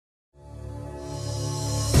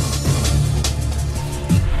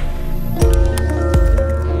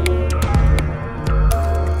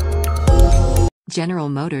General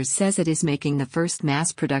Motors says it is making the first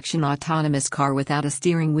mass-production autonomous car without a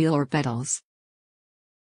steering wheel or pedals.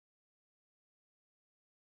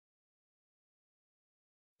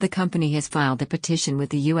 The company has filed a petition with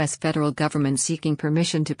the U.S. federal government seeking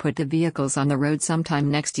permission to put the vehicles on the road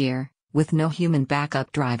sometime next year, with no human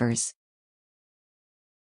backup drivers.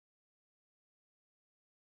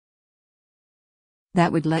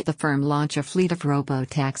 That would let the firm launch a fleet of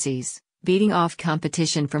robo-taxis, beating off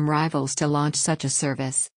competition from rivals to launch such a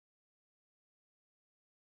service.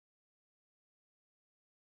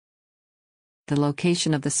 The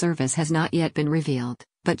location of the service has not yet been revealed,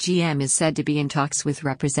 but GM is said to be in talks with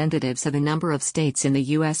representatives of a number of states in the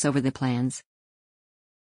U.S. over the plans.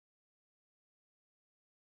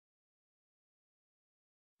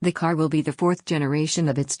 The car will be the fourth generation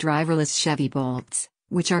of its driverless Chevy Bolts,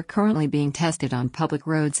 which are currently being tested on public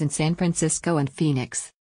roads in San Francisco and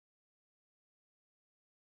Phoenix.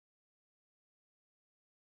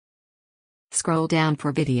 Scroll down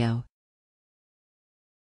for video.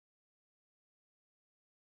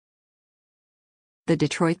 The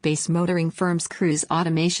Detroit-based motoring firm's Cruise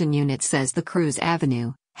Automation Unit says the Cruise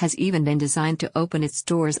Avenue has even been designed to open its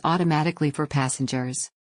doors automatically for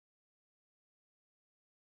passengers.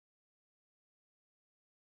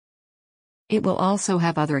 It will also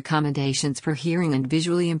have other accommodations for hearing and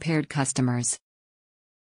visually impaired customers.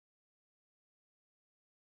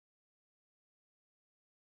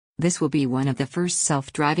 This will be one of the first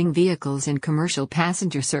self-driving vehicles in commercial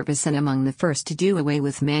passenger service and among the first to do away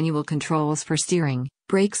with manual controls for steering,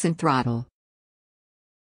 brakes and throttle.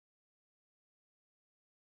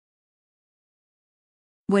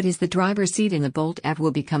 What is the driver's seat in the Bolt EV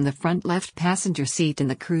will become the front left passenger seat in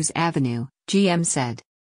the Cruise Avenue, GM said.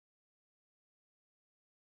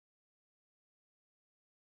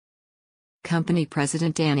 Company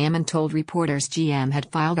President Dan Ammann told reporters GM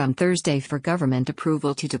had filed on Thursday for government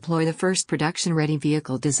approval to deploy the first production-ready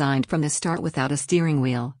vehicle designed from the start without a steering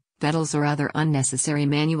wheel, pedals or other unnecessary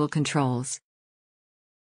manual controls.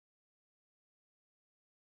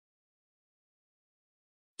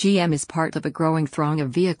 GM is part of a growing throng of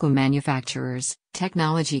vehicle manufacturers,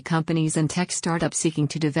 technology companies and tech startups seeking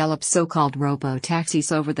to develop so-called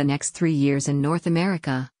robo-taxis over the next 3 years in North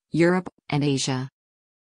America, Europe, and Asia.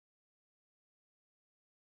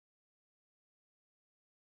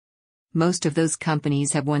 Most of those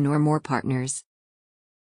companies have one or more partners.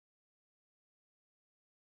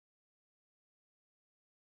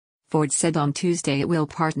 Ford said on Tuesday it will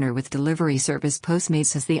partner with delivery service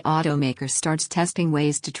Postmates as the automaker starts testing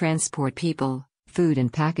ways to transport people, food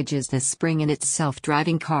and packages this spring in its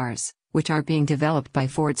self-driving cars, which are being developed by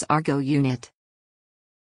Ford's Argo unit.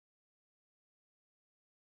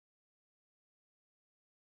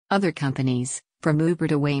 Other companies, from Uber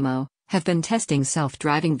to Waymo, have been testing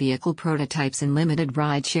self-driving vehicle prototypes in limited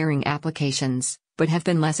ride-sharing applications, but have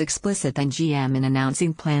been less explicit than GM in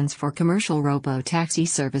announcing plans for commercial robo-taxi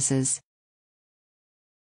services.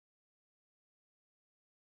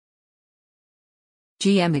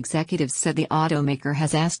 GM executives said the automaker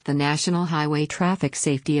has asked the National Highway Traffic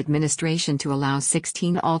Safety Administration to allow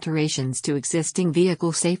 16 alterations to existing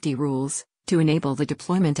vehicle safety rules, to enable the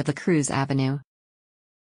deployment of the Cruise Avenue.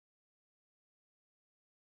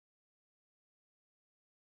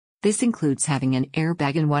 This includes having an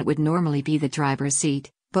airbag in what would normally be the driver's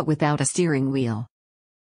seat, but without a steering wheel.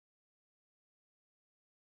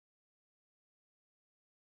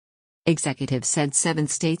 Executives said 7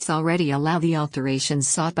 states already allow the alterations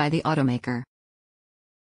sought by the automaker.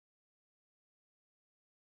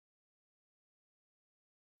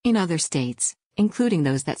 In other states, including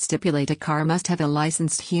those that stipulate a car must have a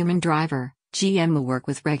licensed human driver, GM will work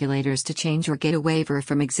with regulators to change or get a waiver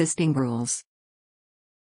from existing rules.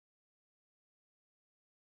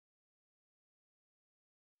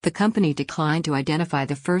 The company declined to identify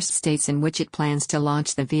the first states in which it plans to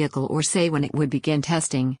launch the vehicle or say when it would begin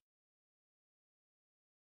testing.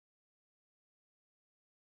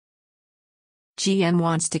 GM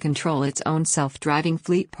wants to control its own self-driving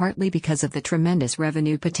fleet partly because of the tremendous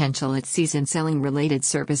revenue potential it sees in selling related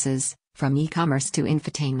services, from e-commerce to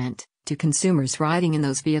infotainment, to consumers riding in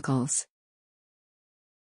those vehicles.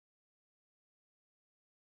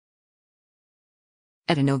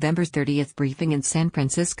 At a November 30 briefing in San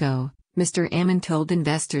Francisco, Mr. Ammann told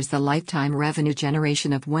investors the lifetime revenue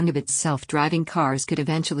generation of one of its self-driving cars could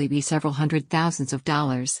eventually be several hundred thousands of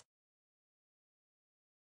dollars.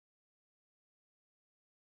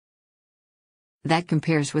 That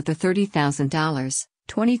compares with the $30,000,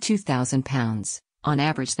 £22,000, on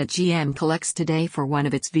average that GM collects today for one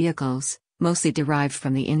of its vehicles, mostly derived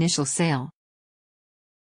from the initial sale.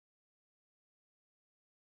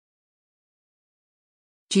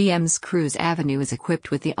 GM's Cruise Avenue is equipped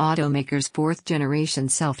with the automaker's fourth-generation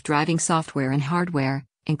self-driving software and hardware,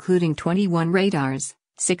 including 21 radars,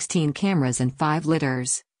 16 cameras and 5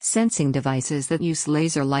 lidars, sensing devices that use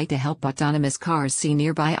laser light to help autonomous cars see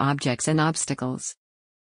nearby objects and obstacles.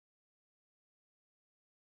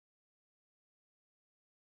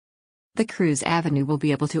 The Cruise Avenue will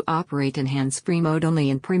be able to operate in hands-free mode only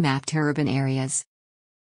in pre-mapped urban areas.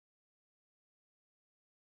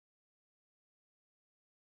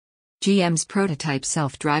 GM's prototype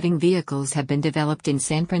self-driving vehicles have been developed in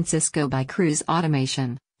San Francisco by Cruise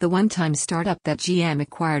Automation, the one-time startup that GM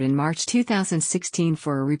acquired in March 2016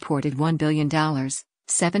 for a reported $1 billion,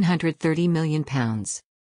 £730 million.